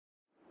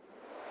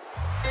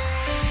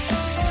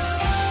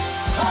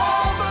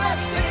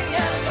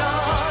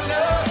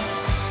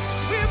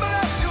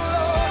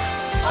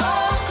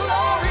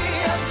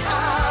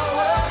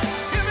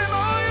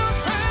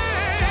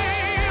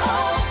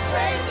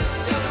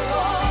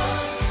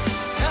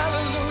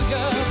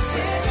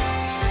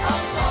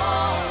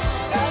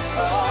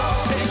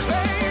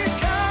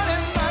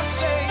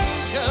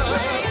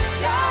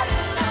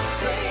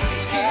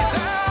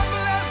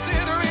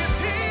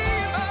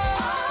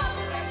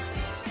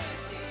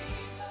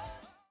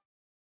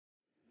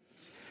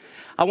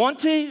I want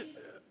to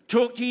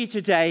talk to you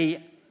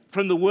today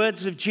from the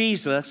words of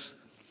Jesus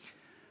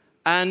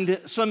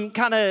and some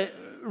kind of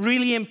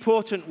really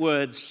important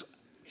words.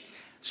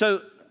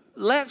 So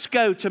let's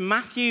go to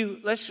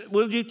Matthew.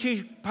 We'll do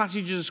two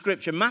passages of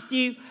Scripture.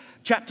 Matthew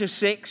chapter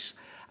 6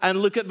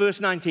 and look at verse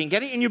 19.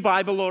 Get it in your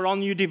Bible or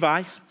on your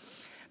device.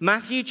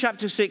 Matthew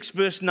chapter 6,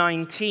 verse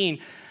 19.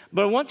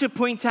 But I want to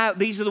point out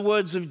these are the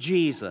words of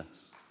Jesus.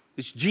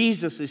 It's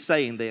Jesus is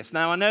saying this.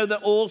 Now, I know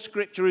that all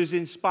Scripture is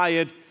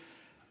inspired,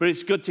 but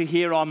it's good to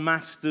hear our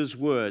Master's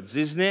words,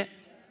 isn't it?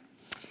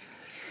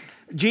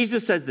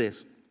 Jesus says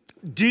this,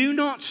 "Do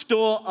not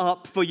store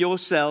up for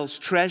yourselves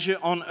treasure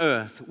on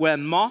earth, where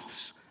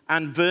moths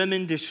and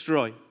vermin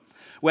destroy,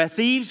 where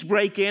thieves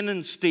break in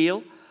and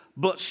steal,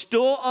 but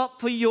store up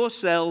for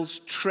yourselves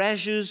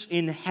treasures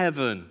in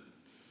heaven."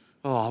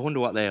 Oh, I wonder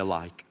what they are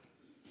like.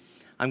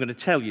 I'm going to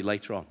tell you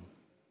later on.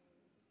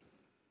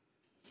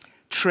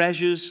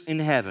 Treasures in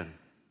heaven,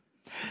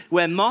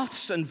 where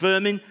moths and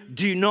vermin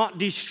do not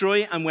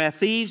destroy and where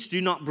thieves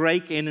do not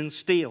break in and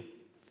steal.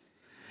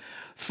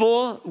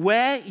 For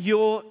where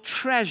your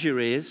treasure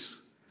is,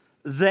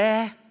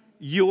 there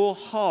your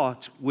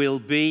heart will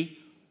be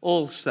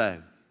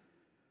also.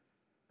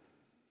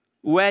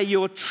 Where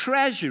your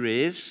treasure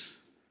is,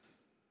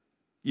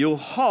 your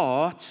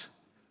heart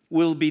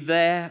will be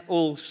there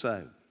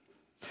also.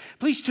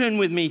 Please turn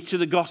with me to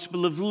the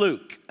Gospel of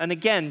Luke. And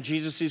again,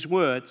 Jesus'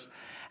 words.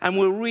 And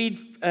we'll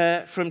read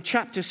from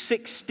chapter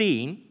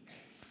 16,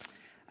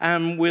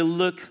 and we'll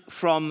look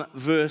from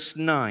verse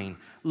 9.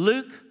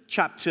 Luke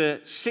chapter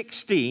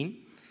 16,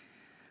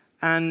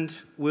 and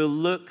we'll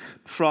look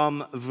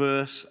from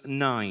verse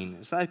 9.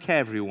 Is that okay,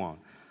 everyone?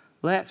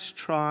 Let's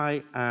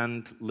try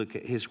and look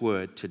at his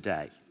word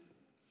today.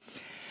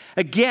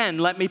 Again,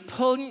 let me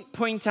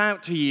point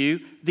out to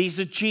you, these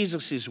are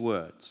Jesus'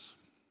 words.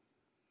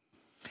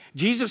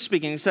 Jesus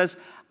speaking, he says,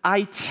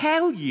 "I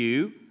tell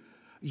you,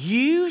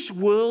 use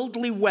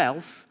worldly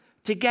wealth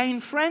to gain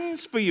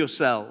friends for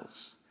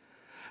yourselves,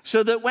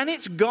 so that when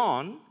it's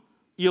gone,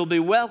 you'll be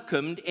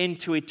welcomed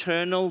into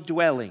eternal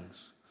dwellings."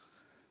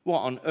 What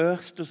on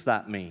earth does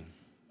that mean?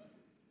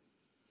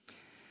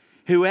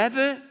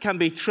 Whoever can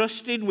be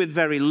trusted with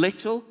very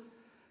little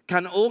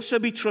can also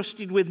be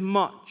trusted with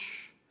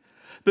much.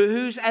 But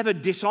who's ever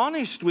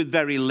dishonest with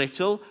very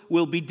little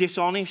will be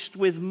dishonest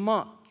with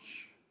much.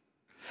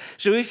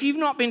 So if you've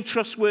not been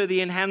trustworthy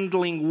in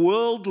handling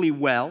worldly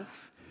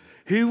wealth,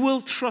 who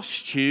will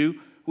trust you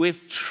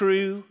with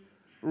true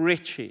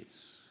riches?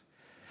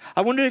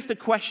 I wonder if the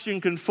question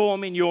can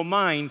form in your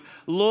mind,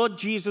 Lord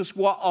Jesus,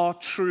 what are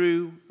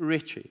true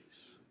riches?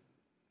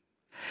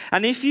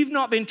 And if you've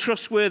not been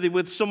trustworthy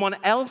with someone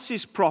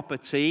else's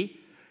property,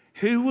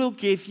 who will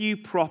give you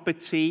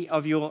property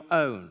of your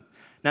own?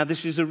 Now,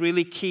 this is a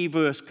really key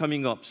verse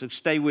coming up, so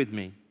stay with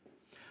me.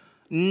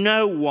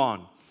 No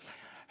one.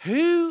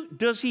 Who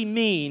does he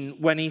mean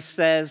when he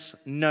says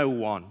no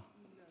one?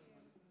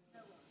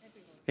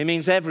 It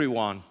means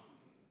everyone.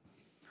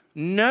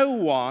 No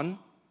one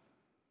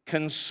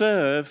can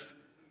serve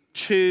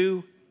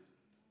two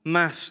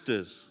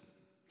masters.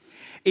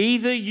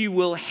 Either you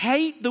will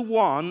hate the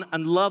one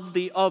and love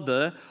the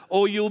other,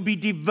 or you'll be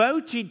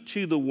devoted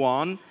to the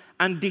one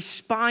and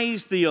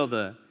despise the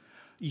other.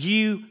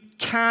 You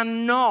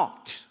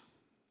cannot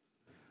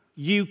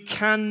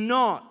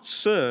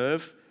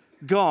serve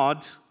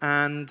God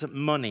and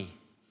money.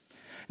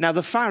 Now,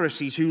 the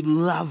Pharisees, who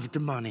loved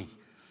money,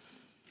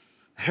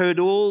 heard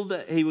all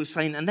that he was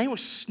saying, and they were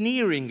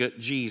sneering at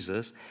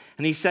Jesus.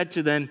 And he said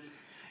to them,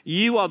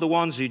 "You are the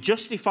ones who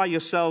justify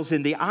yourselves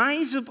in the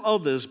eyes of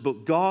others,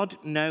 but God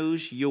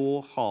knows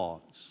your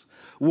hearts.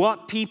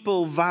 What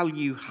people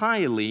value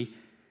highly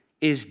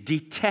is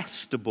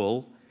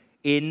detestable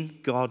in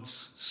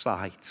God's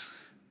sight."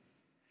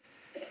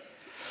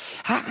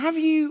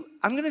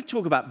 I'm going to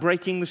talk about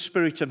breaking the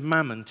spirit of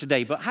Mammon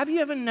today, but have you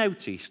ever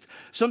noticed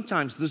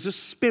sometimes there's a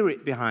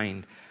spirit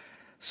behind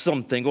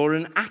something or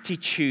an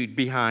attitude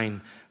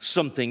behind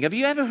something? Have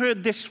you ever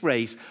heard this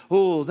phrase,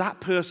 "Oh, that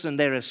person,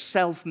 they're a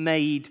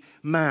self-made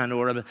man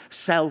or a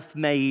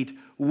self-made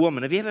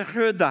woman"? Have you ever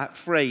heard that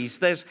phrase?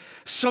 There's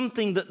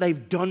something that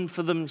they've done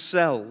for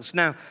themselves.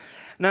 Now,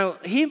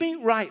 hear me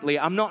rightly,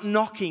 I'm not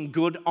knocking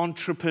good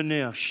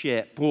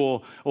entrepreneurship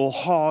or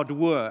hard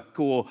work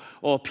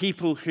or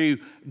people who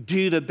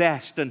do the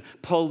best and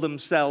pull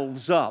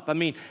themselves up. I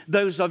mean,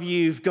 those of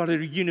you who've got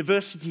a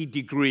university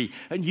degree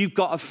and you've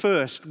got a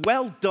first,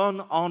 well done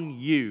on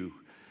you.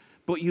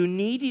 But you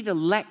needed a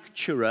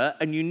lecturer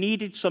and you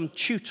needed some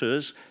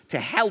tutors to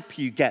help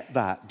you get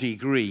that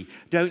degree.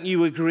 Don't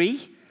you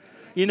agree?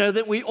 You know,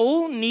 that we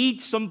all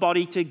need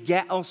somebody to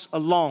get us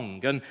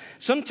along. And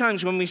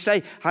sometimes when we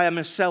say, "I am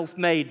a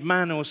self-made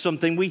man" or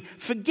something, we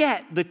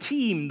forget the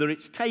team that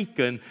it's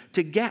taken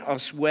to get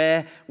us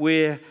where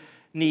we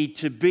need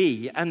to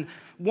be. And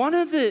one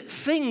of the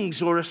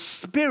things or a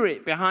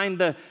spirit behind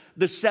the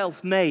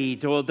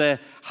self-made or the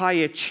high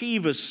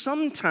achievers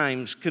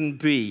sometimes can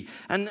be,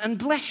 and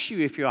bless you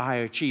if you're a high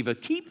achiever,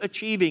 keep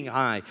achieving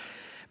high.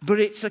 But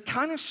it's a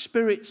kind of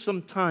spirit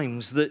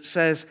sometimes that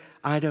says,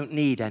 I don't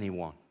need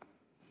anyone.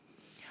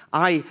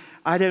 I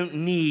don't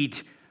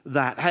need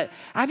that.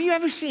 Have you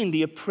ever seen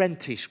The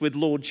Apprentice with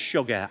Lord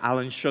Sugar,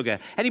 Alan Sugar?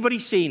 Anybody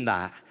seen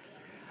that?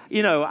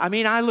 You know, I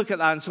mean, I look at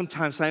that and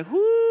sometimes think,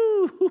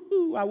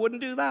 whoo, I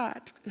wouldn't do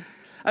that.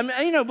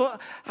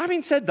 But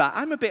having said that,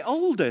 I'm a bit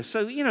older,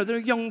 so, they're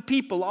young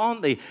people,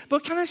 aren't they?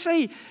 But can I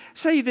say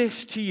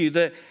this to you,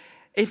 that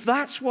if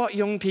that's what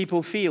young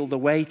people feel, the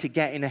way to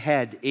getting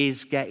ahead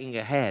is getting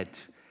ahead,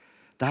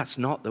 that's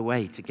not the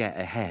way to get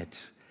ahead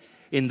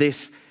in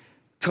this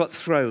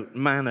cutthroat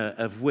manner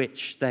of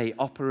which they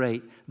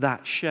operate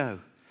that show.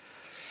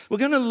 We're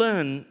going to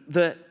learn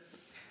that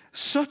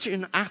such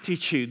an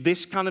attitude,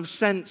 this kind of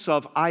sense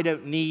of I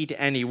don't need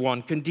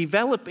anyone, can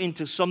develop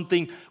into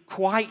something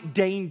quite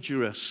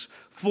dangerous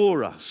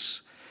for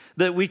us,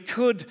 that we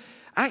could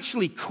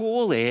actually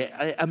call it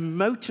a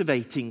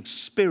motivating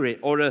spirit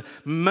or a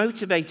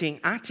motivating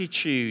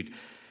attitude.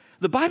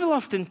 The Bible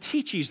often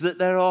teaches that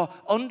there are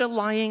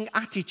underlying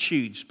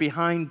attitudes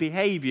behind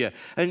behavior.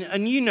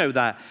 And you know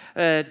that,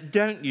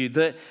 don't you?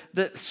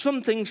 That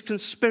some things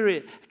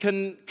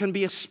can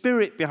be a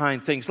spirit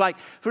behind things. Like,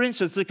 for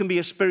instance, there can be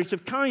a spirit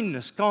of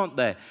kindness, can't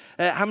there?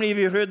 How many of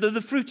you have heard of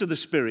the fruit of the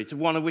Spirit,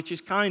 one of which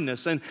is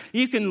kindness? And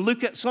you can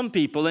look at some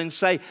people and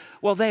say,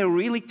 well, they're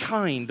really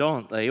kind,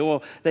 aren't they?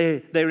 Or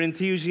they're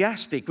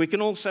enthusiastic. We can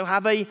also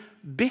have a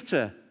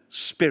bitter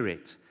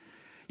spirit.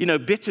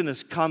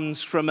 Bitterness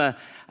comes from a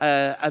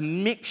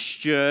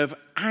mixture of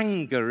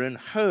anger and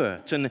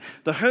hurt, and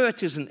the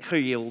hurt isn't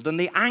healed, and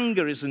the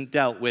anger isn't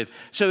dealt with.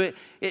 So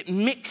it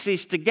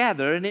mixes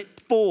together, and it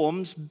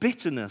forms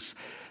bitterness.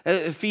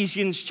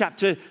 Ephesians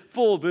chapter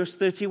 4, verse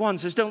 31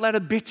 says, don't let a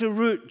bitter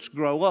root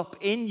grow up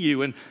in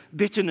you, and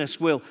bitterness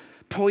will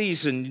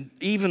poison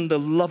even the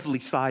lovely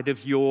side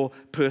of your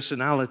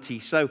personality.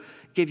 So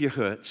give your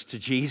hurts to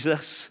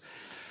Jesus.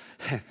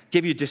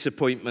 Give your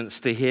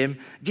disappointments to him.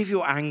 Give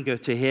your anger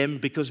to him,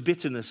 because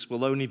bitterness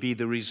will only be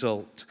the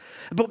result.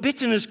 But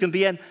bitterness can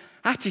be an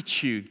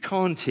attitude,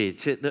 can't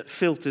it, that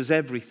filters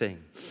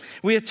everything.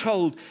 We are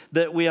told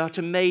that we are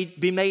to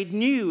be made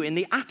new in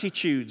the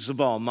attitudes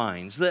of our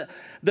minds, that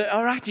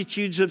our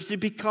attitudes are to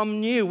become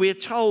new. We are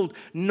told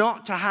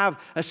not to have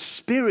a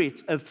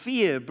spirit of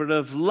fear, but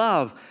of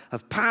love,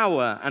 of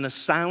power, and a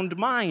sound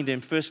mind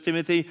in 1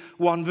 Timothy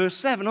 1, verse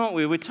 7, aren't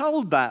we? We're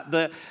told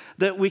that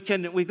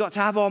we've got to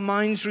have our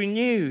minds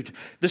renewed.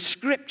 The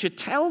scripture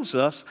tells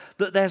us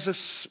that there's a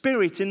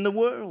spirit in the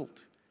world,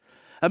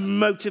 a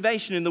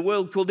motivation in the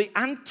world called the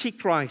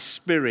Antichrist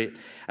spirit,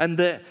 and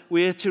that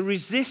we're to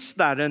resist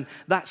that, and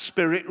that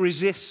spirit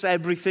resists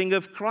everything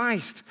of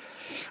Christ.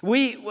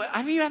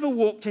 Have you ever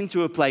walked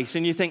into a place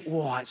and you think,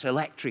 whoa, it's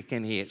electric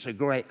in here, it's a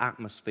great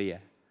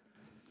atmosphere?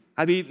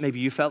 Maybe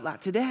you felt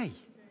that today.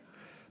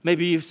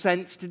 Maybe you've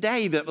sensed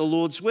today that the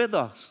Lord's with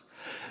us.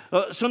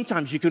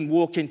 Sometimes you can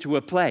walk into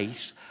a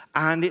place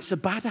and it's a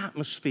bad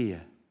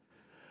atmosphere,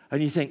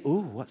 and you think,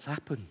 oh, what's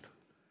happened?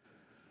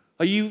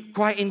 Are you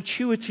quite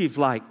intuitive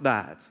like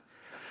that?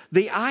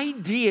 The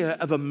idea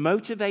of a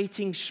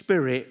motivating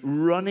spirit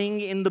running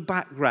in the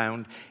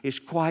background is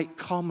quite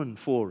common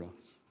for us.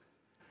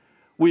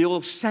 We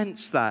all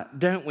sense that,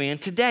 don't we?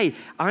 And today,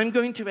 I'm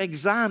going to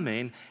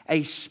examine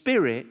a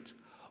spirit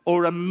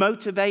or a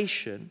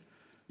motivation,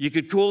 you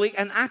could call it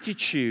an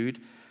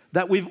attitude,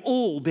 that we've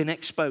all been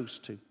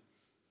exposed to.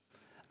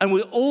 And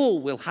we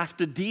all will have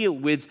to deal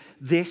with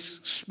this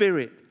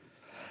spirit.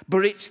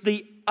 But it's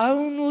the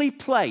only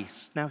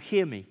place, now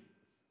hear me,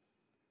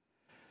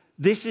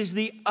 this is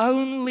the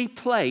only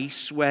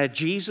place where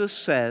Jesus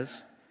says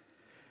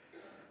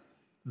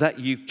that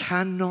you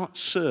cannot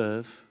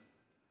serve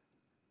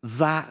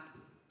that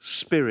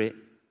spirit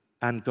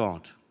and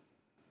God.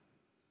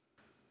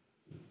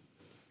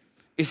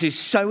 It is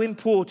so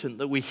important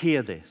that we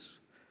hear this,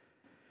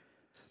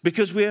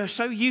 because we are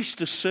so used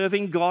to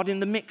serving God in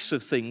the mix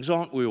of things,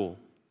 aren't we all?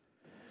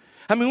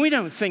 I mean, we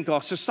don't think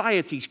our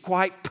society's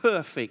quite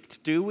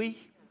perfect, do we?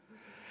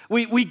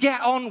 We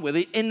get on with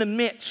it in the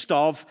midst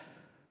of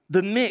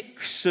the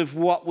mix of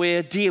what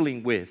we're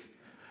dealing with.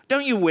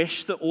 Don't you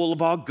wish that all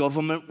of our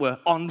government were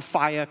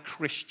on-fire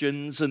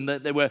Christians and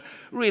that they were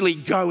really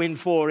going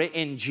for it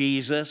in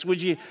Jesus?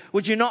 Would you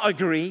not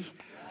agree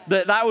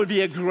that would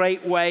be a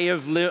great way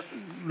of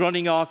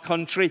running our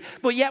country?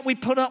 But yet we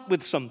put up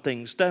with some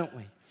things, don't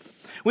we?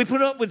 We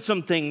put up with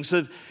some things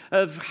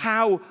of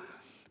how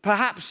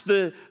perhaps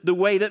the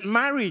way that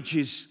marriage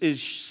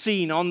is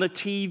seen on the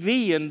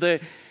TV, and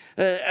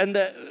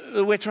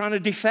we're trying to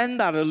defend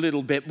that a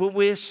little bit, but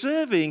we're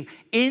serving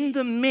in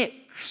the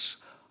mix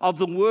of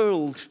the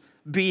world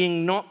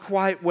being not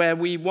quite where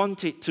we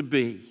want it to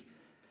be.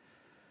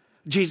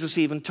 Jesus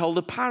even told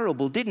a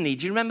parable, didn't he?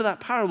 Do you remember that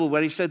parable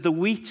where he said the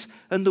wheat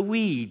and the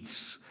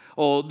weeds?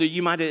 Or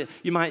you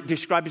might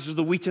describe it as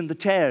the wheat and the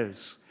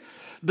tares.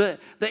 That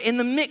in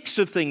the mix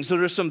of things,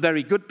 there are some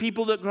very good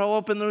people that grow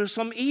up and there are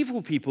some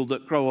evil people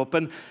that grow up.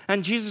 And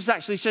Jesus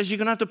actually says you're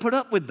going to have to put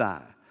up with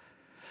that.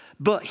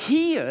 But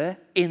here,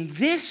 in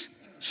this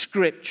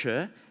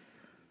scripture,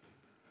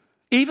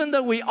 Even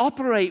though we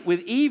operate with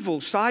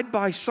evil side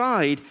by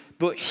side,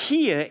 but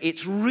here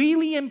it's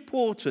really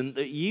important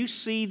that you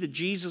see the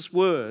Jesus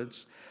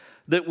words,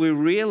 that we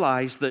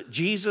realize that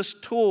Jesus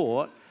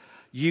taught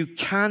you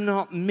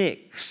cannot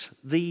mix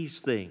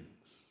these things.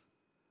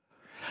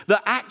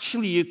 That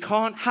actually you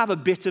can't have a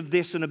bit of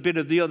this and a bit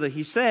of the other.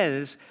 He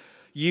says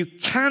you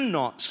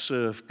cannot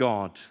serve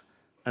God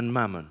and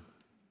mammon.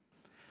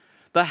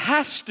 There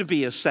has to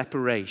be a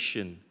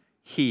separation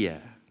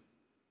here.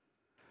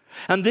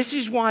 And this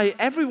is why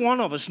every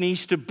one of us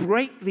needs to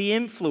break the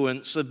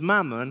influence of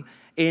mammon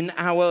in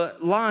our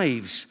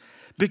lives,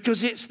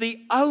 because it's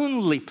the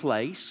only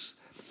place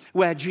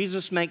where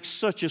Jesus makes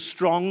such a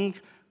strong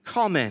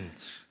comment.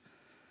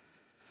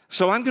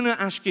 So I'm going to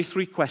ask you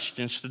 3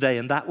 questions today,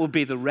 and that will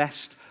be the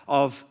rest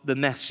of the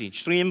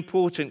message. 3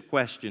 important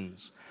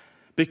questions,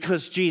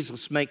 because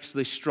Jesus makes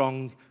this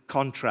strong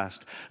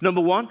contrast. Number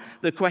 1,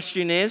 the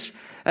question is,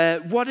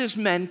 what is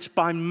meant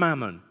by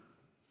mammon?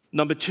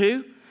 Number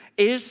 2,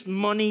 is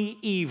money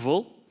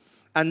evil?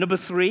 And number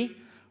 3,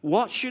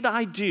 what should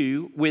I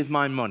do with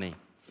my money?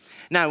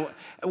 Now,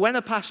 when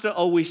a pastor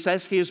always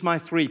says, here's my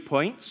 3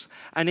 points,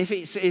 and if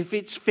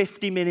it's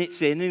 50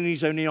 minutes in and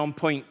he's only on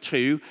point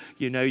 2,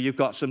 you know you've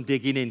got some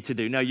digging in to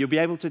do. No, you'll be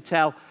able to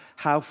tell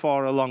how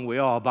far along we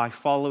are by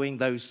following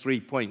those 3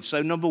 points.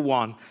 So number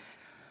 1,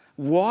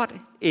 what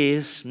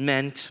is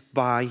meant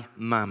by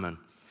mammon?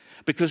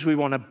 Because we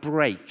want to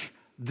break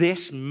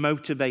this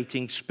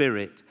motivating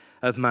spirit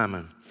of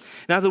mammon.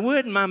 Now, the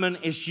word mammon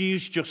is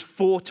used just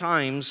 4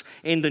 times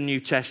in the New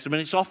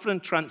Testament. It's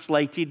often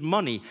translated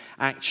money,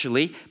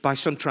 actually, by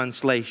some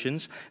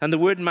translations. And the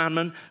word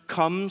mammon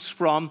comes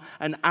from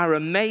an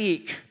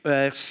Aramaic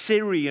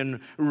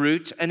Syrian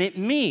root, and it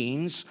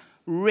means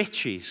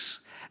riches.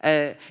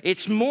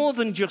 It's more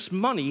than just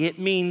money. It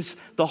means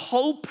the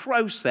whole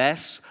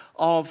process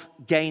of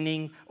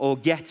gaining or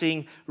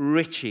getting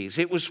riches.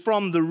 It was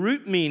from the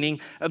root meaning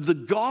of the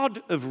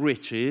god of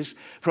riches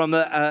from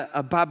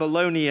a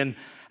Babylonian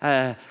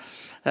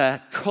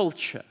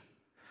culture.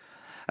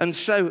 And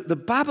so the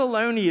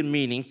Babylonian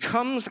meaning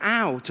comes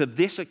out of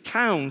this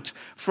account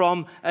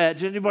from,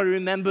 does anybody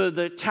remember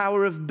the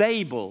Tower of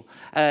Babel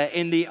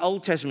in the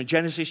Old Testament,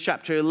 Genesis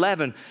chapter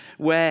 11,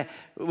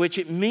 which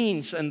it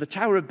means, and the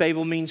Tower of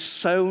Babel means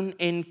sown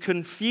in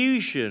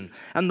confusion.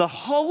 And the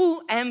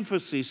whole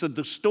emphasis of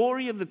the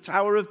story of the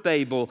Tower of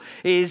Babel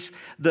is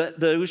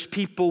that those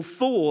people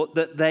thought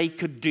that they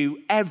could do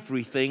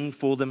everything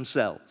for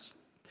themselves.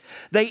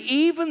 They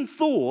even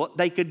thought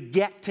they could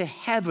get to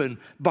heaven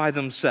by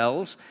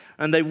themselves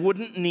and they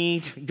wouldn't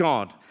need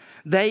God.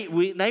 They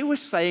were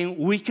saying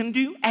we can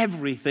do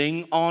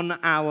everything on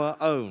our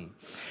own.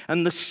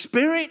 And the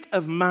spirit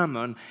of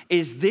mammon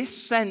is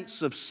this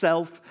sense of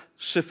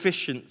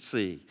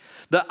self-sufficiency,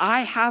 that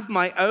I have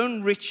my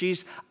own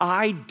riches,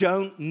 I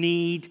don't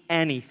need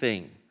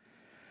anything.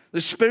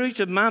 The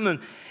spirit of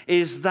mammon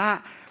is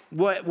that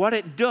what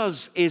it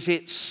does is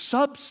it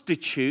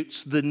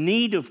substitutes the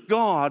need of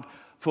God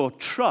for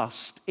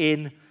trust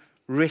in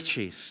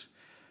riches.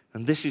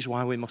 And this is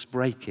why we must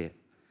break it.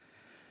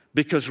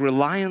 Because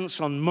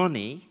reliance on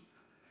money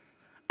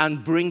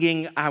and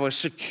bringing our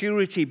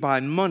security by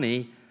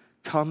money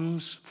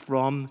comes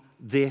from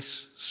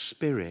this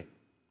spirit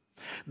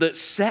that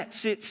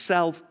sets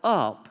itself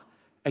up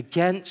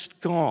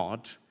against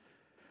God,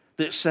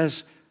 that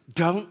says,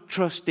 don't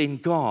trust in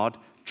God,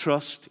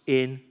 trust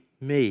in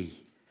me.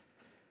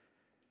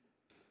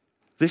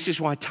 This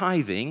is why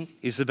tithing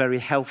is a very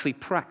healthy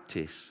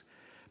practice,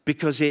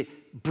 because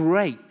it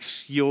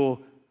breaks your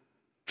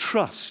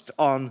trust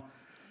on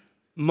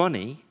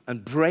money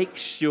and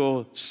breaks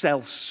your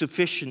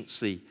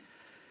self-sufficiency.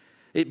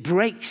 It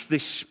breaks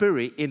this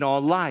spirit in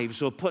our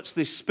lives, or puts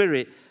this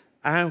spirit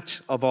out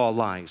of our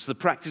lives. The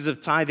practice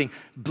of tithing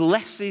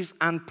blesses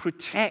and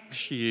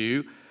protects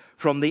you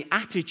from the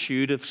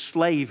attitude of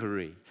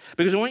slavery.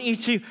 Because I want you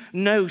to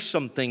know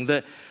something,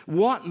 that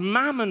what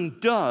mammon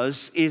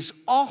does is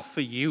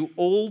offer you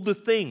all the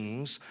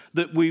things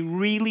that we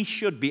really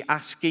should be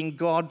asking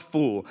God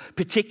for,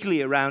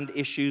 particularly around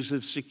issues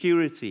of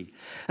security.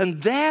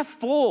 And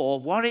therefore,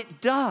 what it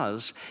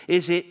does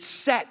is it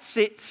sets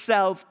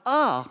itself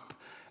up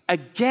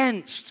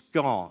against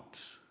God.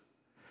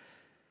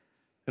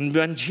 And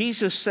when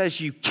Jesus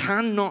says you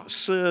cannot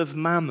serve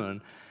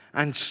mammon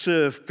and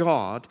serve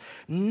God,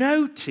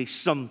 notice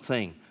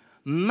something.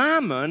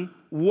 Mammon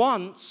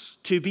wants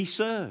to be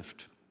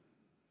served.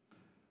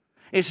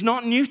 It's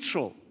not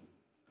neutral.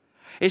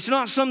 It's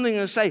not something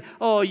that say,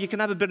 oh, you can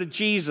have a bit of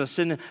Jesus,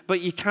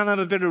 but you can have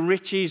a bit of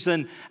riches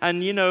and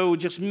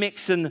just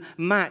mix and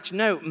match.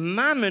 No,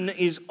 mammon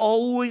is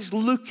always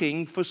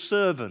looking for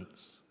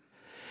servants.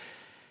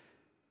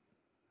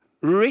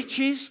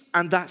 Riches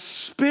and that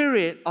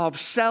spirit of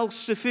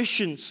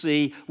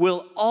self-sufficiency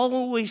will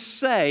always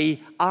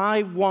say,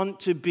 I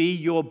want to be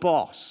your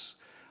boss.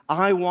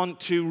 I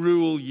want to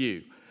rule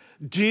you.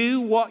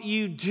 Do what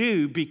you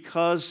do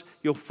because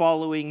you're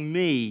following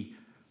me.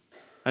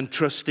 and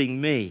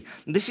trusting me.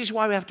 And this is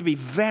why we have to be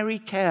very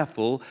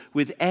careful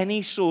with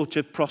any sort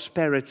of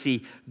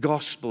prosperity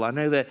gospel. I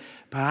know that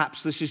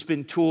perhaps this has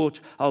been taught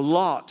a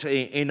lot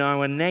in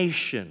our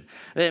nation.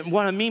 And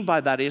what I mean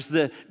by that is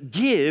the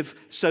give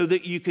so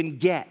that you can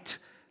get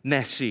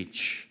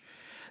message.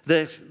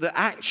 That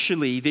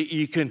actually that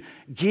you can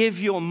give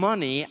your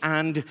money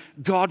and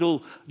God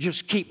will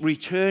just keep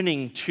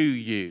returning to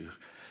you.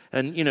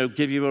 And,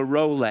 give you a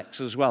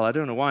Rolex as well. I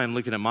don't know why I'm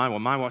looking at my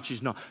one. My watch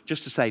is not,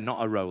 just to say, not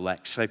a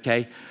Rolex,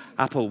 okay?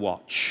 Apple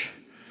Watch.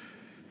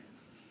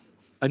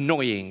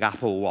 Annoying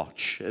Apple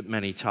Watch at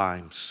many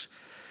times.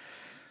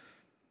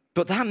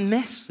 But that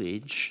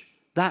message,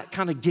 that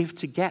kind of give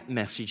to get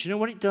message, you know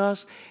what it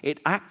does? It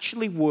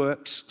actually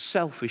works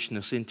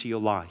selfishness into your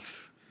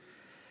life.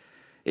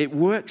 It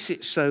works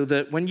it so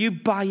that when you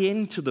buy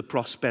into the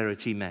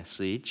prosperity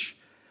message,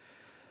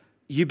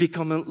 you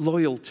become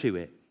loyal to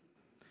it.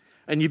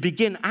 And you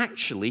begin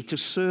actually to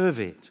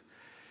serve it.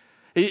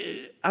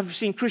 I've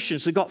seen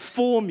Christians who've got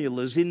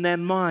formulas in their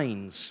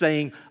minds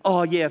saying,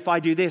 oh yeah, if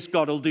I do this,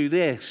 God will do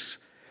this.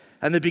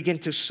 And they begin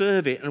to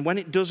serve it. And when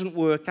it doesn't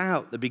work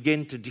out, they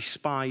begin to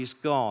despise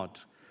God.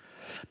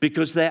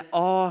 Because there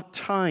are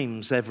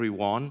times,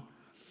 everyone,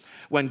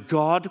 when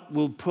God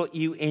will put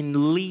you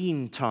in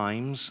lean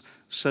times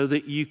so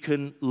that you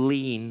can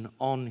lean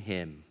on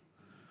Him.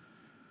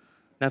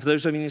 Now, for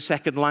those of you in the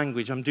second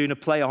language, I'm doing a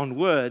play on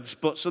words,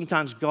 but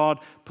sometimes God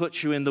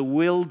puts you in the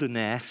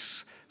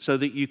wilderness so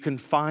that you can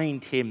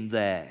find Him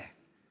there.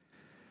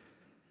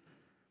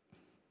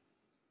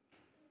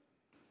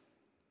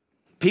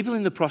 People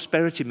in the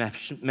prosperity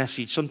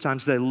message,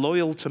 sometimes they're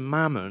loyal to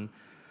Mammon,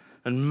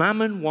 and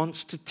Mammon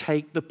wants to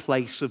take the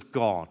place of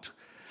God.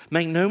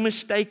 Make no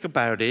mistake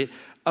about it,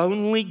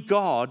 only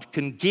God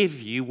can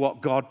give you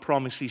what God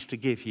promises to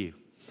give you.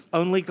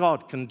 Only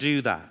God can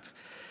do that.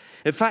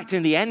 In fact,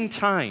 in the end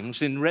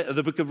times, in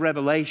the book of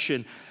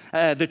Revelation,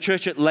 the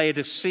church at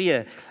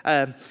Laodicea,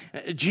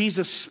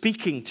 Jesus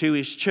speaking to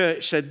his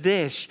church said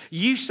this,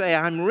 you say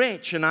I'm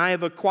rich and I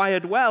have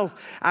acquired wealth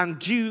and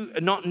do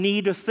not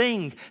need a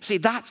thing. See,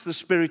 that's the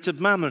spirit of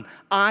Mammon.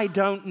 I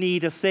don't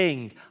need a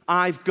thing.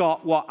 I've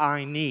got what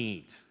I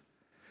need.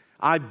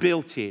 I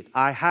built it.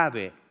 I have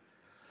it.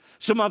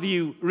 Some of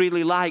you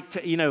really liked,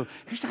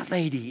 who's that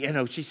lady?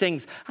 She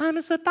sings, I'm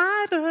a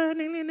survivor.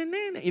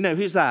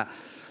 Who's that?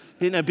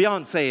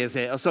 Beyonce is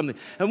it or something.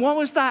 And what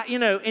was that,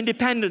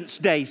 Independence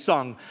Day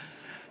song?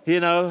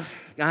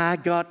 I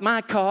got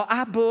my car,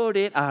 I bought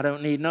it, I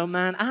don't need no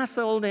man, I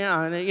sold it,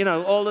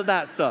 all of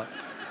that stuff.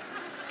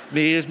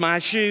 Here's my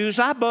shoes,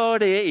 I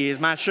bought it, here's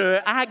my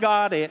shirt, I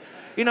got it.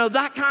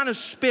 That kind of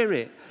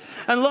spirit.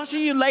 And lots of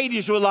you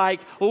ladies were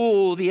like,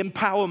 oh, the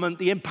empowerment,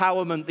 the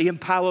empowerment, the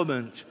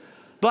empowerment.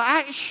 But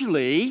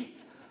actually,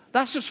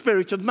 that's the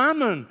spirit of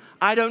Mammon.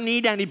 I don't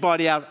need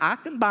anybody else. I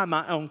can buy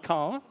my own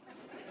car.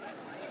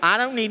 I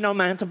don't need no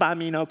man to buy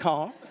me no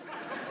car.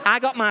 I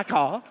got my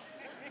car.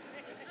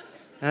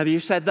 Have you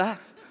said that?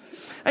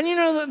 And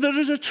there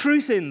is a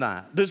truth in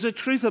that. There's a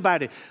truth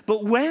about it.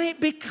 But when it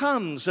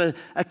becomes a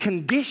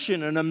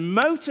condition and a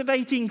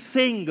motivating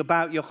thing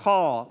about your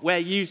heart where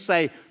you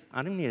say,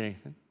 I don't need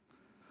anything,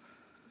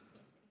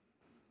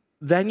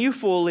 then you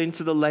fall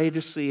into the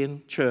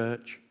Laodicean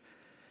church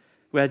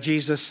where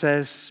Jesus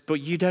says,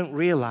 but you don't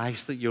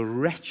realize that you're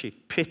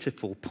wretched,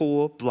 pitiful,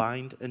 poor,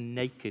 blind, and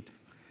naked.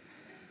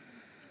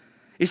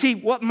 You see,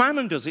 what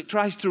Mammon does, it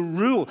tries to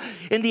rule.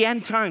 In the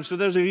end times, for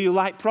those of you who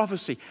like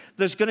prophecy,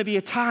 there's going to be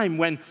a time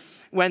when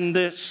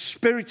the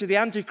spirit of the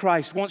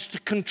Antichrist wants to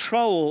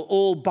control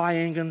all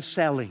buying and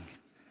selling.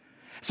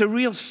 It's a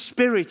real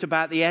spirit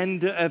about the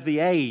end of the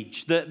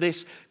age, that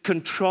this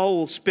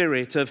control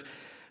spirit of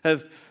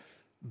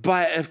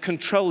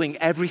controlling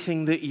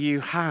everything that you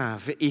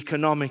have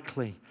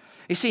economically.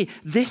 You see,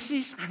 this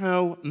is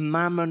how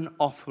Mammon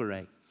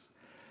operates.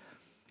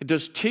 It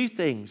does two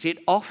things. It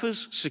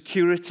offers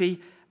security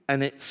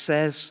and it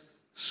says,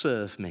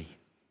 serve me.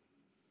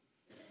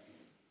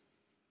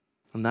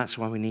 And that's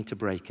why we need to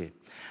break it.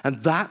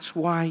 And that's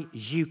why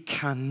you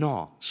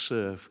cannot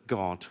serve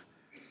God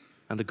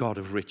and the God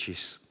of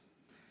riches.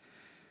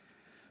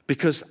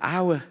 Because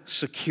our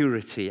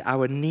security,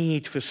 our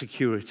need for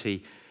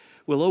security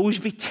will always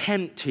be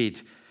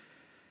tempted.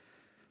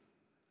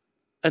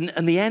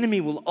 And the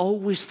enemy will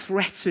always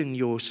threaten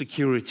your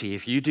security.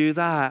 If you do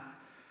that,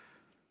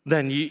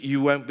 then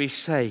you won't be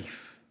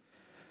safe.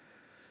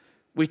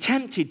 We're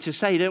tempted to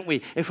say, don't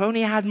we, if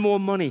only I had more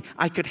money,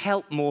 I could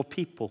help more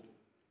people.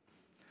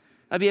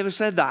 Have you ever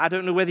said that? I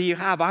don't know whether you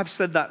have. I've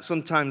said that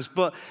sometimes.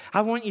 But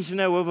I want you to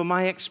know, over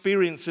my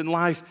experience in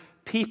life,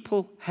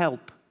 people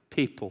help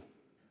people.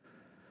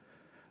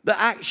 That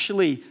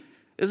actually,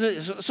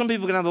 some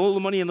people can have all the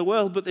money in the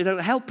world, but they don't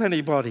help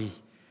anybody.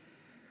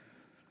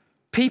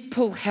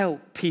 People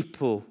help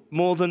people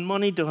more than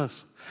money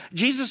does.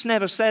 Jesus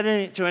never said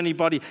it to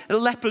anybody. The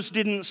lepers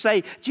didn't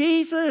say,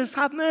 Jesus,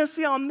 have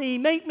mercy on me,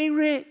 make me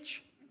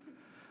rich.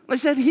 They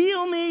said,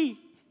 heal me.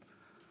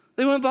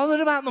 They weren't bothered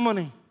about the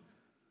money.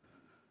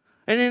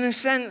 And in a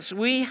sense,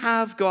 we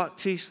have got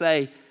to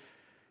say,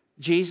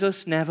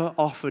 Jesus never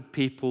offered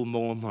people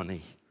more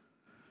money.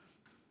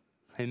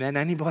 Amen,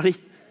 anybody?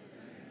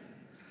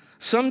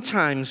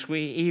 Sometimes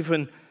we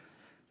even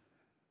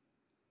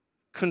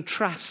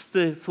contrast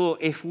the thought,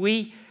 if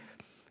we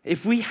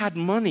had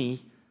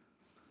money,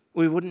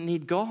 we wouldn't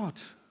need God.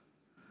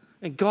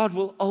 And God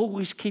will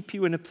always keep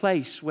you in a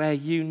place where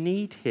you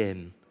need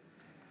him.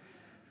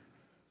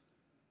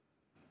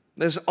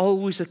 There's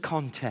always a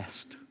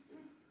contest.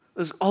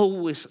 There's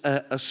always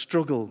a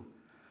struggle.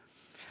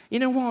 You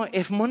know what?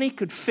 If money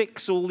could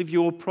fix all of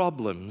your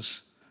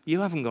problems,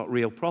 you haven't got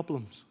real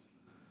problems.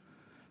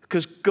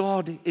 Because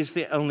God is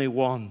the only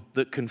one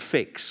that can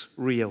fix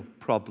real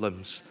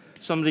problems.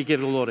 Somebody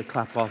give the Lord a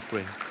clap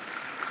offering.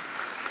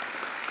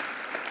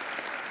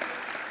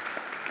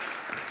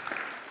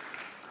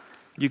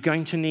 You're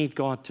going to need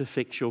God to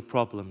fix your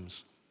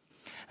problems.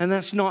 And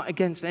that's not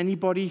against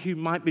anybody who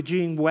might be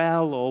doing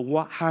well or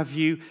what have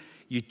you.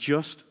 You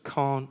just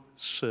can't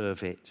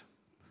serve it.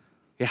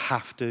 You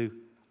have to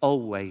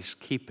always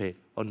keep it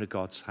under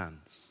God's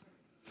hands.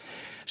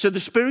 So the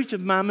spirit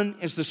of mammon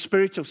is the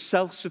spirit of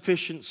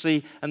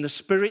self-sufficiency and the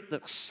spirit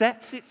that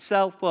sets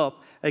itself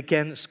up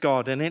against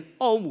God, and it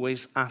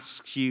always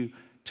asks you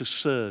to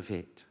serve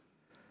it.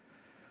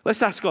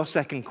 Let's ask our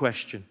second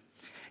question.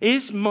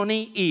 Is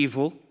money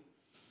evil?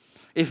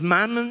 If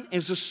mammon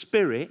is a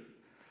spirit,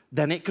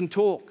 then it can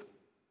talk.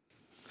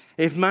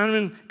 If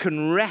mammon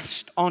can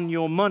rest on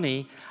your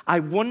money,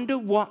 I wonder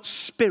what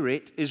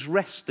spirit is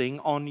resting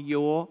on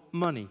your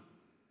money.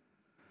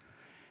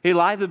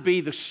 It'll either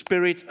be the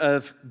spirit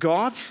of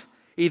God,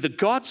 either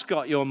God's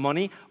got your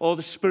money, or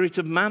the spirit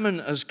of mammon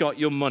has got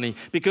your money.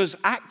 Because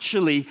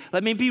actually,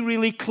 let me be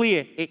really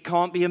clear, it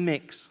can't be a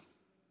mix.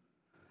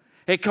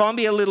 It can't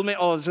be a little bit,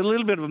 there's a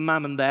little bit of a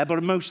mammon there,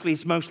 but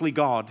it's mostly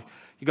God.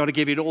 You've got to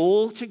give it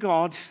all to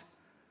God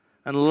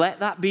and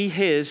let that be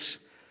his,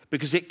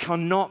 because it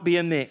cannot be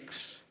a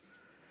mix.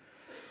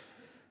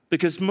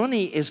 Because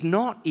money is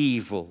not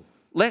evil.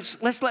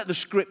 Let's let the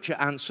scripture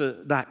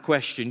answer that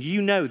question.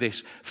 You know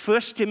this.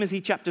 1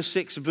 Timothy chapter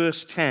 6,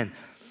 verse 10.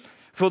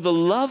 For the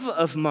love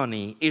of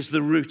money is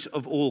the root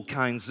of all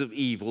kinds of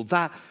evil.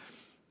 That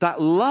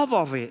love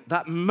of it,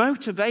 that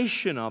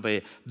motivation of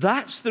it,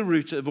 that's the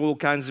root of all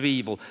kinds of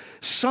evil.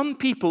 Some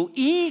people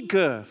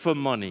eager for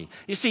money.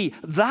 You see,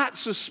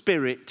 that's a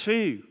spirit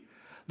too.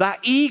 That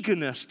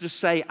eagerness to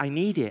say, I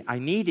need it, I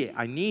need it,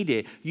 I need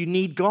it. You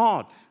need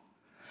God.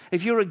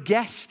 If you're a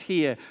guest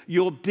here,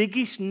 your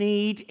biggest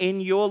need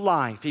in your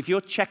life, if you're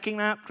checking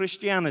out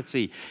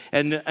Christianity,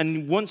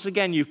 and once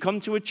again you've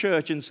come to a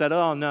church and said,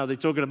 oh no, they're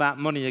talking about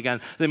money again,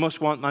 they must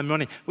want my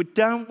money. We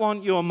don't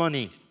want your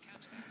money.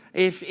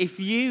 If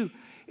you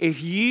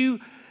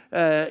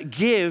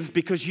give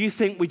because you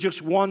think we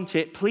just want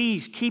it,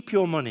 please keep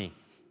your money.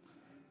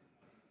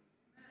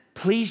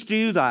 Please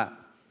do that.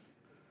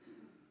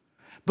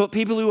 But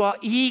people who are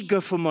eager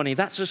for money,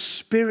 that's a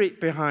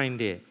spirit behind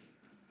it.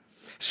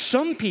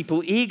 Some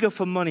people eager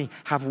for money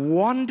have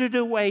wandered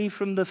away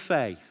from the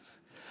faith.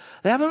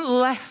 They haven't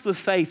left the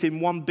faith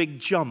in one big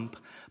jump,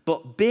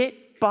 but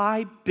bit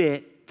by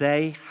bit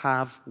they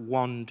have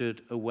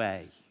wandered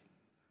away.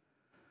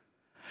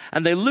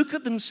 And they look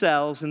at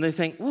themselves and they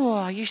think, oh,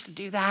 I used to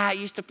do that, I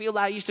used to feel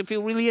that, I used to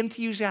feel really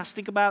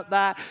enthusiastic about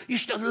that. I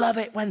used to love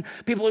it when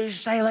people used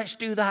to say, let's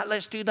do that,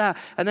 let's do that.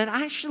 And then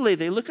actually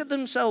they look at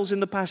themselves in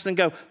the past and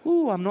go,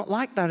 oh, I'm not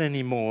like that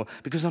anymore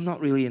because I'm not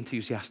really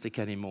enthusiastic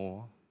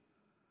anymore.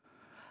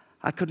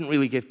 I couldn't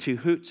really give two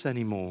hoots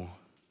anymore.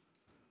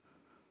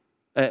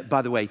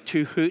 By the way,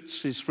 two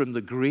hoots is from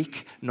the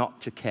Greek, not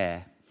to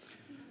care.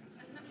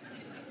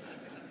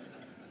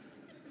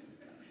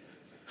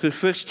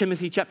 1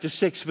 Timothy chapter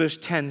 6, verse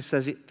 10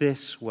 says it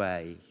this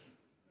way.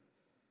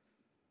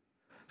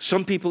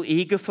 Some people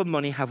eager for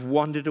money have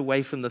wandered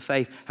away from the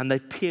faith, and they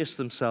pierce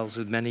themselves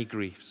with many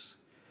griefs.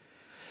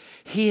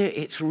 Here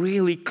it's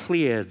really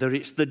clear that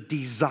it's the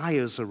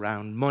desires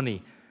around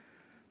money,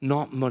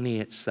 not money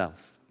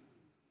itself.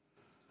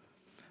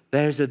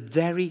 There's a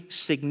very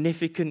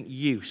significant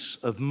use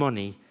of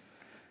money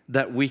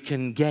that we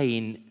can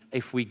gain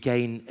if we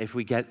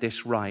get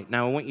this right.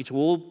 Now, I want you to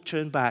all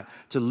turn back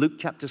to Luke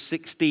chapter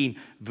 16,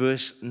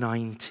 verse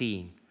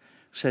 19. It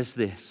says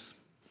this,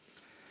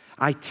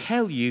 I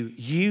tell you,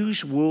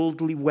 use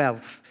worldly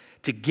wealth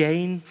to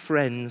gain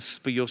friends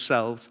for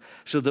yourselves,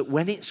 so that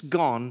when it's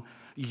gone,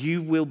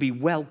 you will be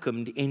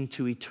welcomed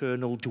into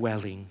eternal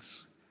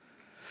dwellings.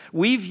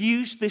 We've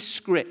used this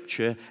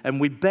scripture and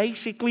we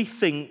basically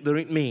think that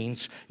it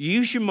means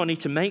use your money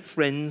to make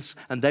friends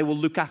and they will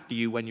look after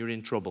you when you're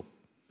in trouble.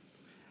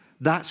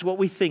 That's what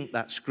we think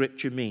that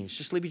scripture means.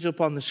 Just leave it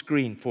up on the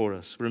screen for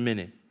us for a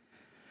minute.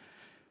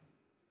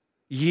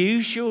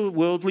 Use your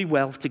worldly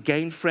wealth to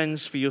gain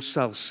friends for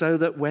yourself so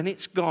that when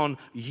it's gone,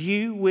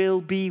 you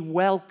will be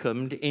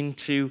welcomed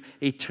into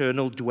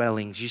eternal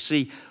dwellings. You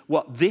see,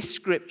 what this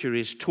scripture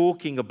is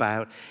talking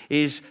about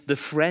is the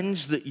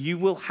friends that you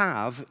will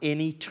have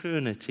in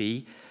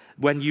eternity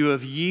when you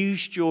have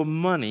used your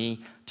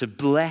money to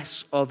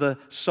bless other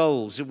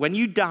souls. When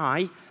you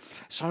die,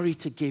 sorry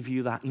to give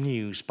you that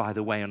news, by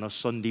the way, on a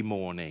Sunday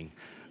morning,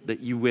 that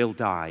you will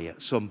die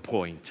at some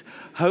point.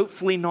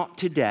 Hopefully not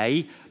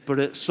today, but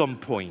at some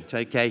point,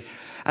 okay?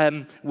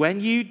 When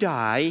you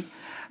die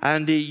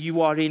and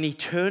you are in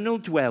eternal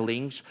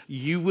dwellings,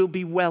 you will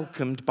be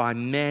welcomed by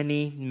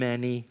many,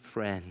 many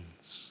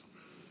friends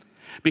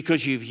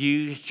because you've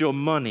used your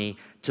money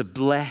to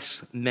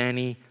bless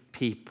many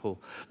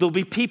people. There'll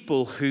be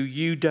people who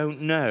you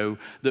don't know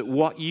that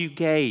what you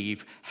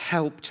gave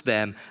helped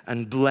them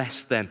and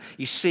blessed them.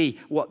 You see,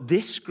 what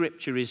this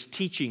scripture is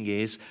teaching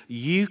is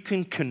you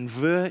can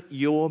convert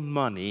your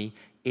money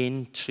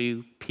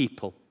into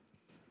people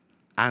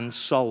and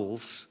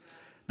souls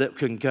that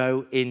can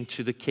go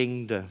into the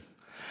kingdom.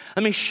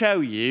 Let me show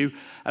you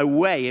a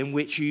way in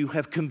which you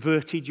have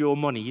converted your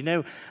money. You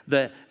know,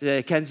 the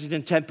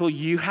Kensington Temple,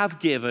 you have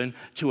given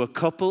to a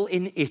couple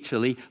in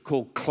Italy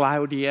called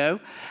Claudio,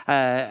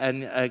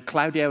 and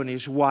Claudio and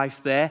his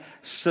wife there,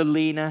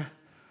 Selena.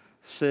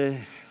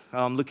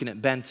 I'm looking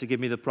at Ben to give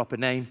me the proper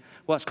name.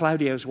 What's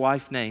Claudio's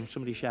wife's name?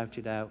 Somebody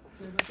shouted out.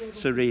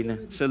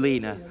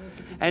 Selena.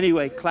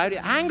 Anyway,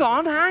 Claudio. Hang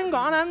on. I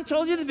haven't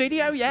told you the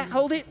video yet.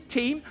 Hold it,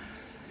 team.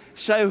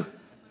 So,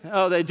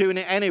 they're doing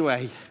it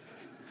anyway.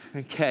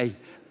 Okay.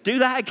 Do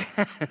that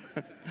again.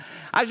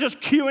 I was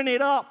just queuing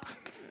it up.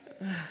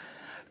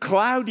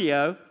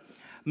 Claudio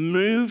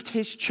moved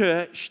his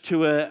church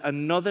to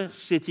another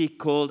city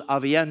called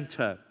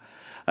Aviento.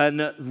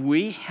 And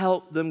we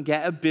helped them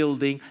get a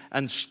building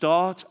and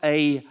start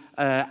a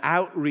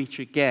outreach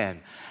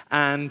again.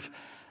 And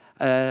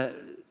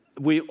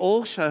we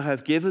also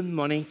have given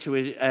money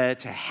to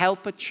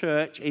help a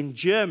church in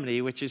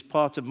Germany, which is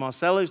part of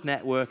Marcelo's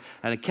network,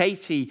 and a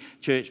KT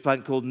church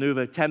plant called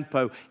Nuevo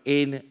Tempo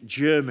in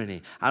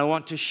Germany. I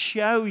want to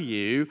show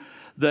you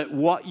that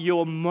what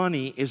your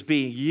money is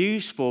being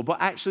used for, but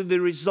actually the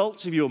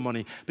results of your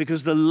money,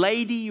 because the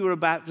lady you were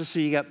about to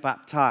see get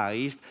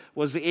baptized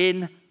was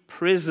in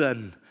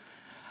prison.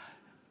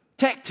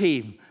 Tech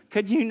team,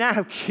 could you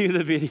now cue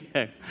the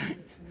video?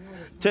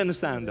 Turn the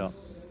sound up.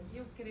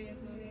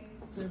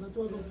 Se la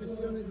tua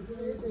confessione di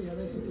fede, io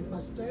adesso ti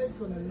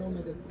battezzo nel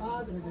nome del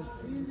Padre, del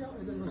Figlio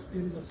e dello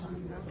Spirito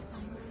Santo.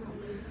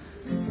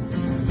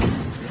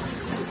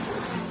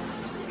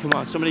 Come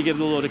on, somebody give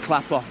the Lord a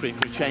clap offering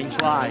for Change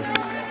Life.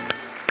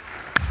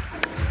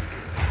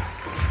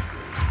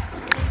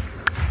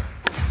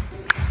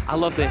 I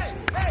love this.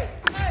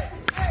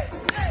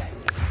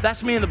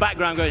 That's me in the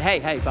background going,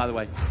 hey, by the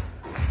way.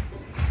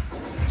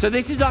 So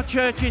this is our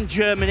church in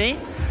Germany.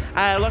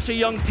 Lots of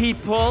young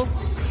people.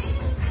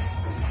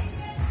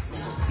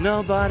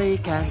 Nobody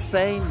can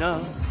say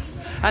no.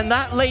 And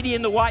that lady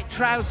in the white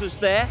trousers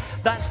there,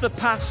 that's the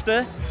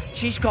pastor.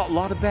 She's got a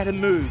lot of better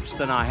moves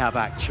than I have,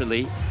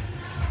 actually.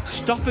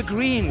 Stop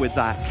agreeing with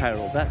that,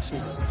 Carol. That's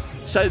it.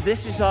 So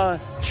this is our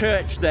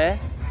church there.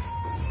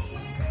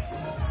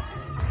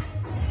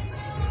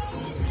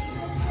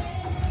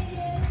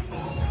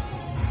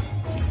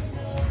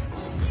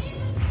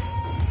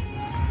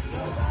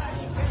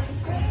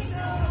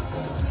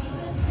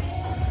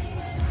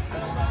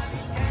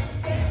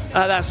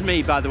 That's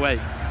me, by the way.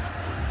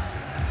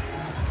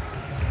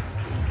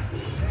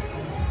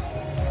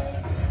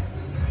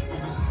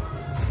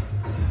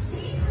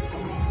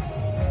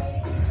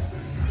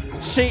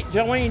 See,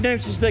 don't want you to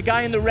notice the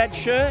guy in the red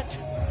shirt?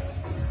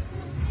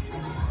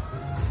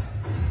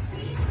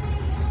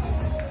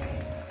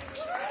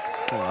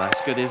 Oh,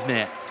 that's good, isn't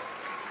it?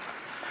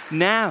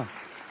 Now,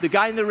 the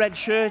guy in the red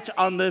shirt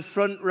on the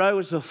front row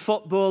is a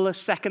footballer,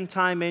 second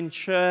time in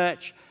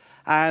church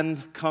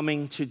and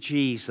coming to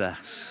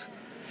Jesus.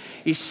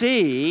 You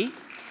see,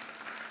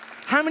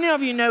 how many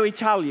of you know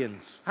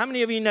Italians? How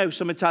many of you know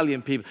some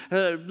Italian people?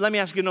 Let me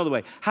ask you another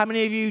way. How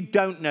many of you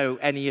don't know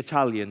any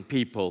Italian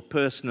people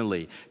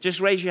personally? Just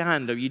raise your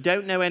hand. If you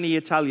don't know any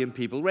Italian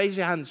people, raise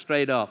your hand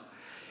straight up.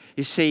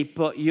 You see,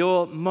 but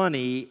your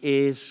money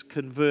is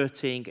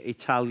converting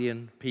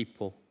Italian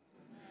people.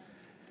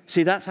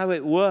 See, that's how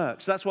it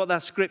works. That's what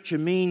that scripture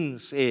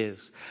means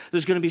is.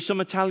 There's going to be some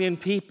Italian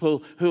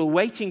people who are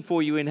waiting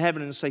for you in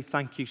heaven and say,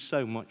 thank you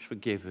so much for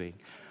giving.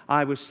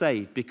 I was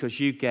saved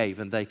because you gave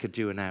and they could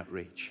do an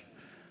outreach.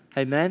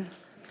 Amen?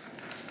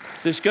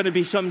 There's going to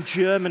be some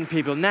German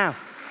people. Now,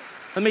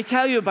 let me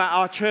tell you about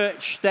our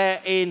church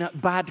there in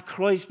Bad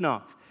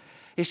Kreuznach.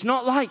 It's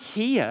not like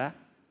here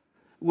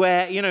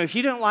where, if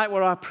you don't like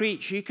where I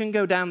preach, you can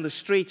go down the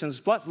street and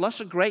there's lots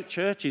of great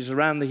churches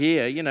around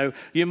here.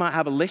 You might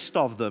have a list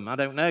of them. I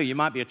don't know. You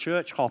might be a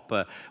church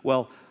hopper.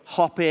 Well,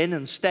 hop in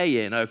and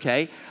stay in,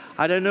 okay?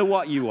 I don't know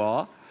what you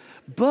are.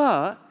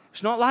 But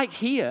it's not like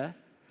here.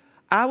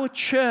 Our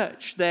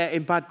church there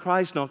in Bad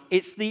Kreuznach,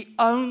 it's the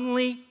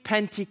only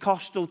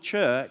Pentecostal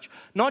church,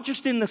 not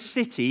just in the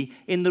city,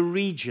 in the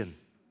region.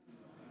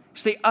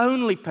 It's the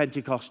only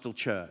Pentecostal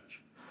church.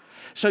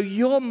 So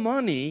your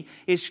money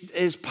is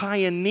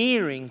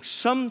pioneering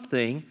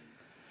something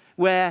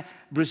where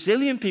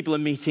Brazilian people are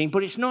meeting,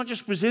 but it's not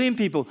just Brazilian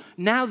people.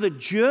 Now the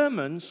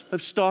Germans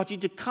have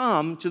started to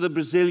come to the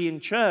Brazilian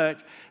church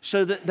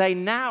so that they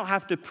now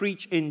have to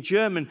preach in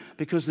German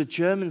because the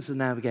Germans are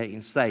now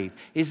getting saved.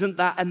 Isn't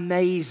that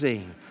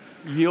amazing?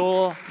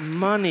 your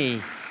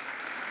money.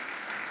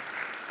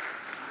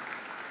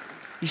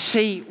 You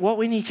see, what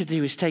we need to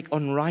do is take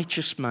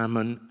unrighteous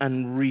mammon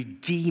and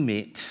redeem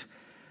it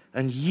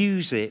and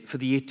use it for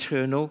the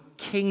eternal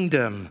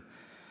kingdom.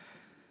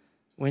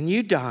 When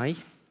you die,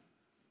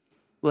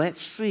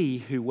 let's see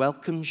who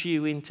welcomes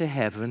you into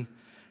heaven.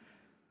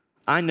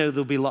 I know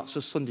there'll be lots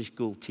of Sunday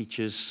school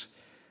teachers,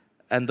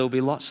 and there'll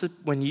be lots of,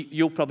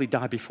 you'll probably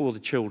die before the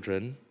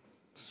children.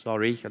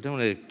 Sorry, I don't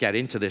want to get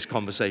into this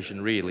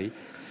conversation really.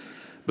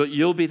 But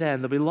you'll be there,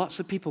 and there'll be lots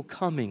of people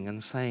coming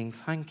and saying,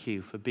 thank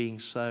you for being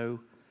so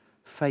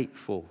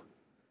faithful.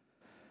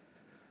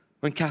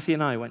 When Kathy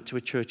and I went to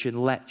a church in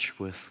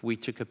Letchworth, we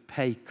took a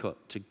pay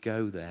cut to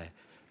go there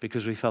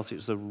because we felt it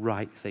was the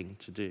right thing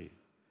to do.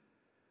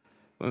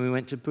 When we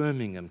went to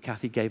Birmingham,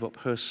 Kathy gave up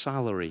her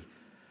salary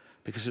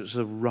because it was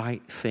the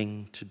right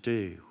thing to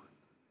do.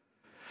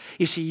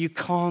 You see, you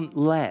can't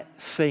let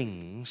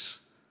things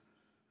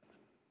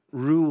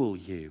rule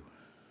you.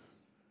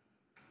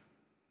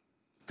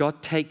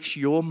 God takes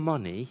your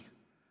money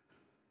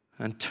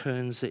and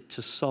turns it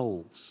to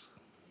souls.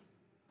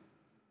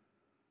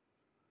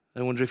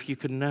 I wonder if you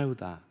can know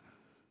that,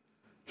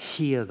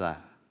 hear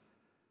that,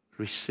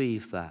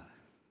 receive that.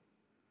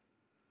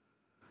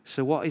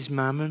 So what is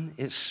mammon?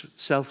 It's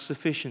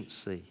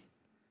self-sufficiency.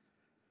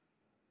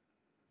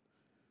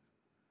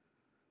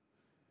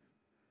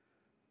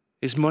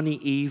 Is money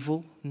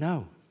evil?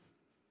 No.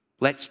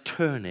 Let's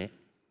turn it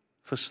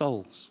for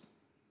souls.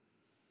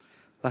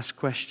 Last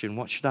question,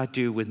 what should I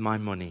do with my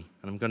money?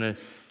 And I'm going to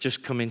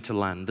just come into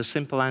land. The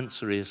simple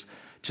answer is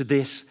to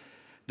this,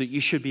 that you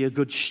should be a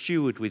good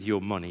steward with your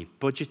money.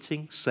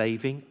 Budgeting,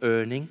 saving,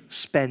 earning,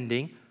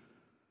 spending,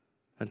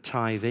 and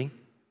tithing,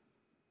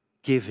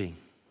 giving.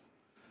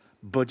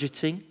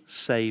 Budgeting,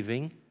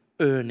 saving,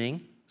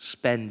 earning,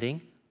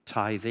 spending,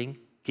 tithing,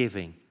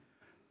 giving.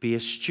 Be a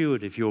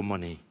steward of your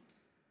money.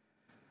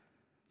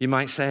 You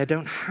might say, I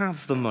don't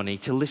have the money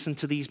to listen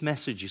to these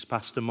messages,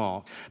 Pastor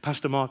Mark.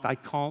 Pastor Mark, I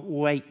can't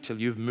wait till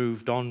you've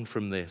moved on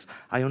from this.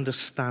 I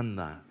understand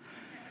that.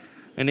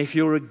 And if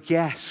you're a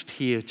guest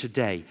here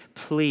today,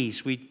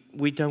 please,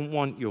 we don't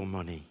want your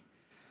money.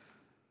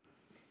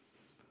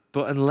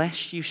 But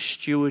unless you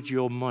steward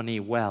your money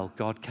well,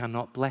 God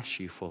cannot bless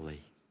you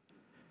fully.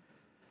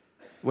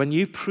 When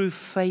you prove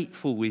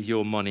faithful with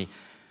your money,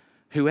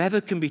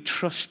 whoever can be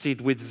trusted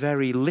with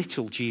very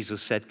little,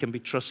 Jesus said, can be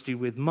trusted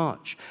with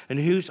much. And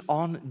who's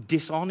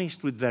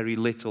dishonest with very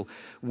little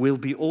will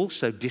be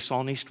also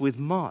dishonest with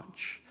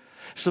much.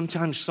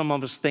 Sometimes some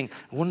of us think,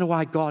 I wonder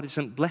why God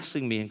isn't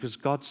blessing me, and because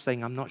God's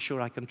saying, I'm not sure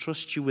I can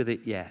trust you with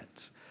it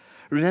yet.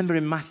 Remember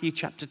in Matthew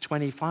chapter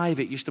 25,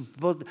 it used to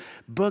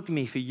bug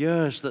me for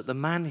years that the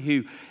man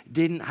who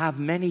didn't have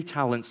many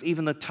talents,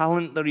 even the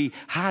talent that he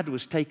had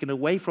was taken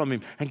away from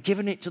him and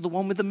given it to the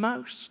one with the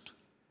most.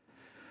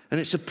 And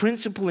it's a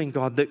principle in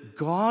God that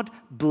God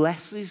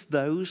blesses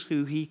those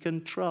who he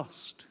can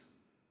trust.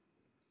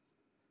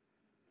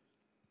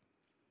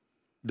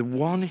 The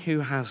one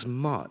who has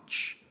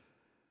much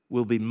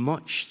will be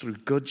much through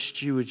good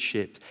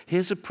stewardship.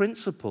 Here's a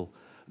principle.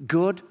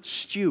 Good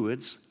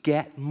stewards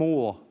get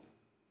more.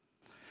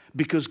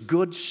 Because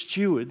good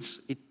stewards,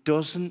 it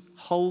doesn't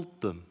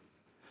hold them.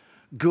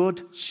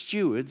 Good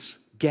stewards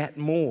get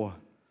more.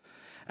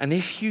 And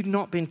if you've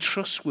not been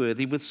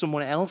trustworthy with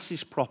someone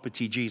else's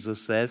property,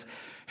 Jesus says,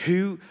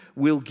 who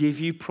will give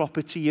you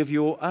property of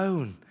your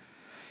own?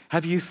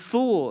 Have you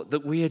thought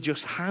that we are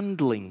just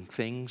handling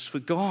things for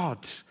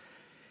God?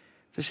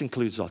 This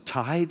includes our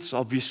tithes,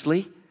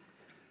 obviously.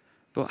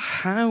 But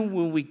how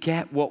will we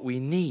get what we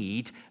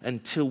need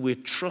until we're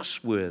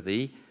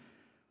trustworthy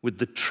with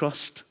the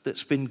trust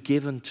that's been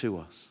given to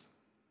us?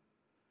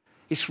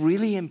 It's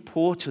really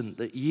important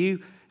that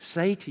you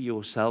say to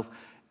yourself,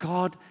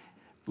 God,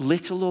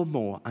 little or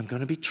more, I'm going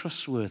to be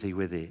trustworthy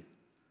with it.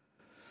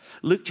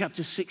 Luke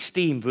chapter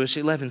 16, verse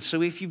 11.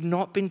 So if you've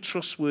not been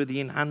trustworthy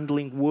in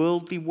handling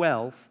worldly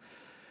wealth,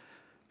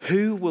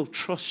 who will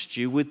trust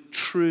you with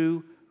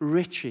true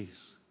riches?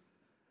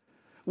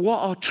 What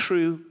are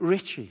true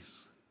riches?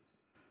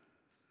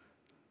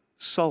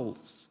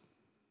 Souls.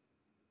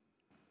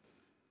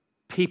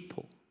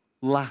 People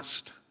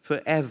last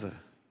forever.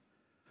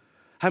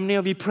 How many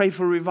of you pray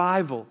for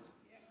revival?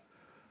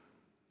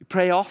 You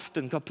pray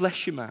often. God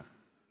bless you, man.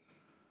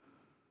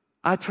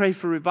 I pray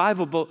for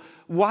revival, but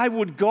why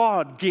would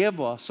God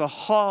give us a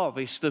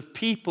harvest of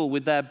people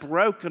with their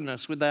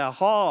brokenness, with their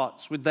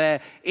hearts, with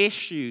their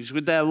issues,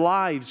 with their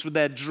lives, with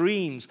their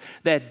dreams,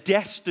 their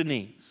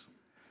destinies?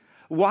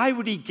 Why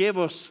would he give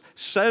us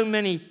so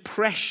many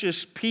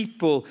precious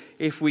people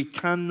if we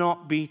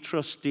cannot be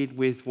trusted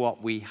with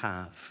what we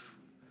have?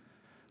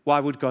 Why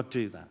would God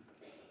do that?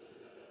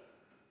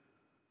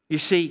 You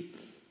see,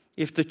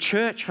 if the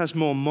church has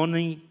more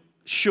money,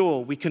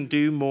 sure, we can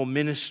do more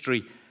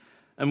ministry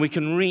and we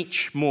can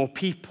reach more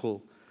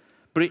people,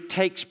 but it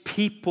takes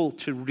people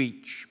to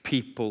reach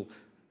people.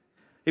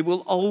 It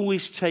will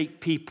always take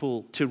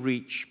people to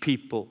reach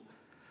people.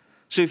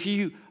 So if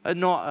you are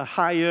not a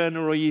high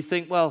earner, or you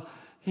think, well,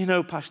 You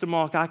know, Pastor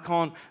Mark, I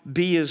can't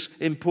be as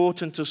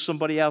important as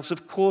somebody else.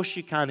 Of course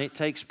you can. It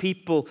takes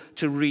people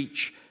to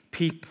reach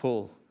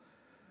people.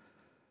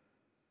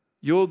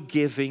 Your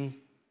giving,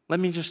 let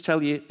me just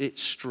tell you it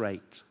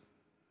straight.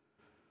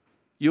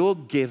 Your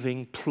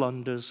giving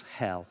plunders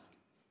hell.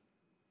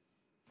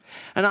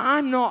 And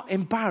I'm not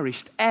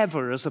embarrassed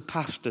ever as a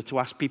pastor to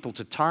ask people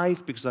to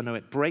tithe because I know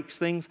it breaks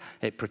things,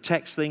 it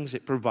protects things,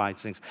 it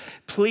provides things.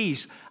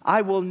 Please,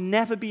 I will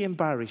never be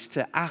embarrassed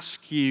to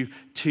ask you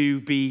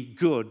to be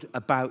good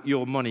about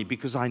your money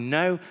because I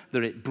know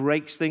that it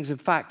breaks things. In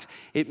fact,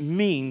 it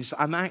means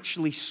I'm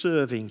actually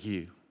serving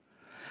you.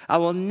 I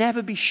will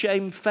never be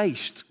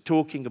shamefaced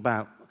talking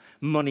about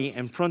money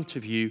in front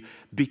of you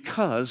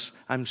because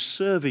I'm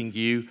serving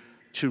you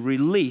to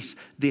release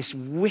this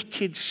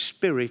wicked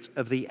spirit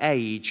of the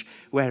age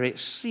where it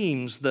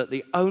seems that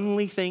the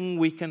only thing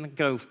we can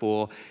go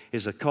for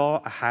is a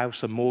car, a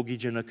house, a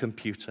mortgage, and a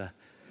computer,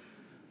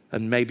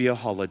 and maybe a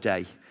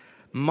holiday.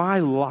 My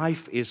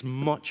life is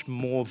much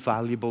more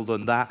valuable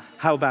than that.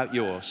 How about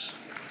yours?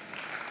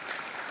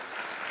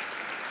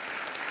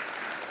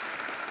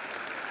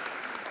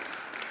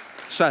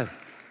 So,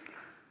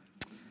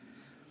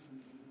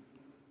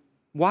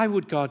 why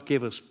would God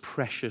give us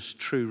precious,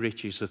 true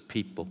riches of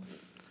people?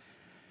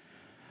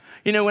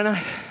 You know,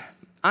 when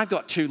I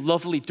got two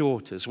lovely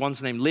daughters.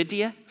 One's named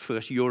Lydia,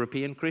 first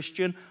European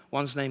Christian.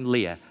 One's named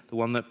Leah, the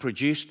one that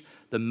produced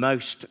the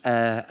most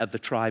of the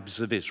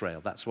tribes of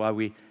Israel. That's why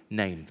we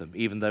named them,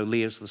 even though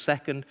Leah's the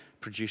second,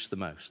 produced the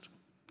most.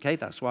 Okay,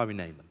 that's why we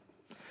named them.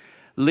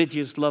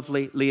 Lydia's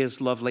lovely,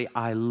 Leah's lovely.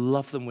 I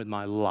love them with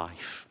my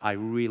life. I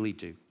really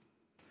do.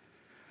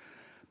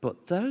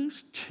 But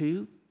those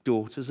two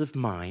daughters of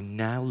mine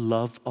now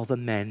love other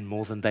men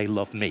more than they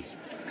love me.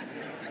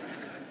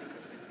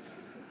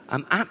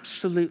 I'm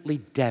absolutely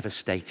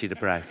devastated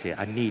about it.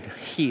 I need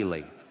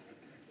healing.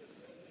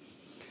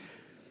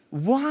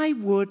 Why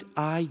would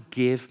I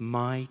give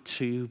my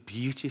two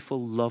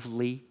beautiful,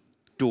 lovely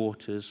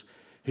daughters,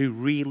 who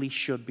really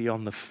should be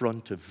on the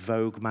front of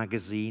Vogue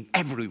magazine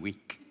every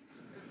week,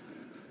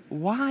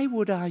 why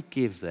would I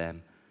give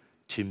them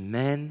to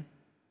men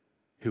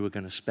who are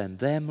going to spend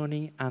their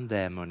money and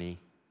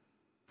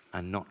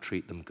not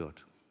treat them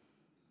good?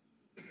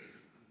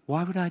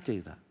 Why would I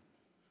do that?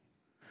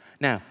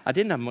 Now, I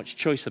didn't have much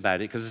choice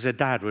about it because as a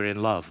dad, we're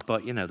in love.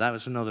 But, you know, that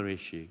was another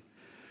issue.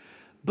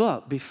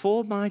 But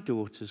before my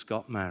daughters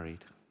got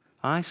married,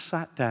 I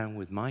sat down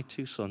with my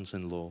two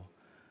sons-in-law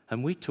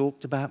and we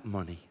talked about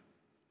money.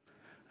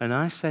 And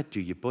I said,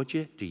 do you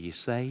budget? Do you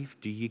save?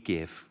 Do you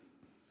give?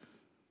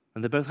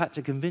 And they both had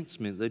to convince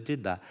me that they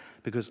did that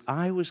because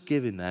I was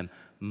giving them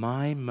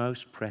my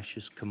most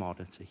precious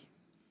commodity.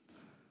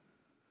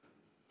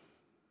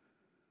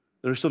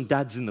 There are some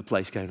dads in the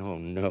place going, oh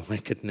no, I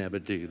could never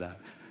do that.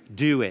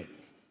 Do it.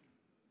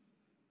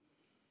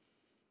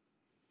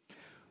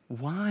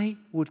 Why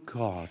would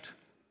God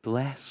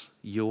bless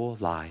your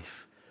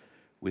life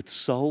with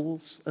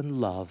souls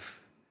and love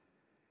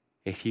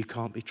if you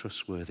can't be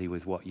trustworthy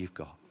with what you've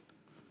got?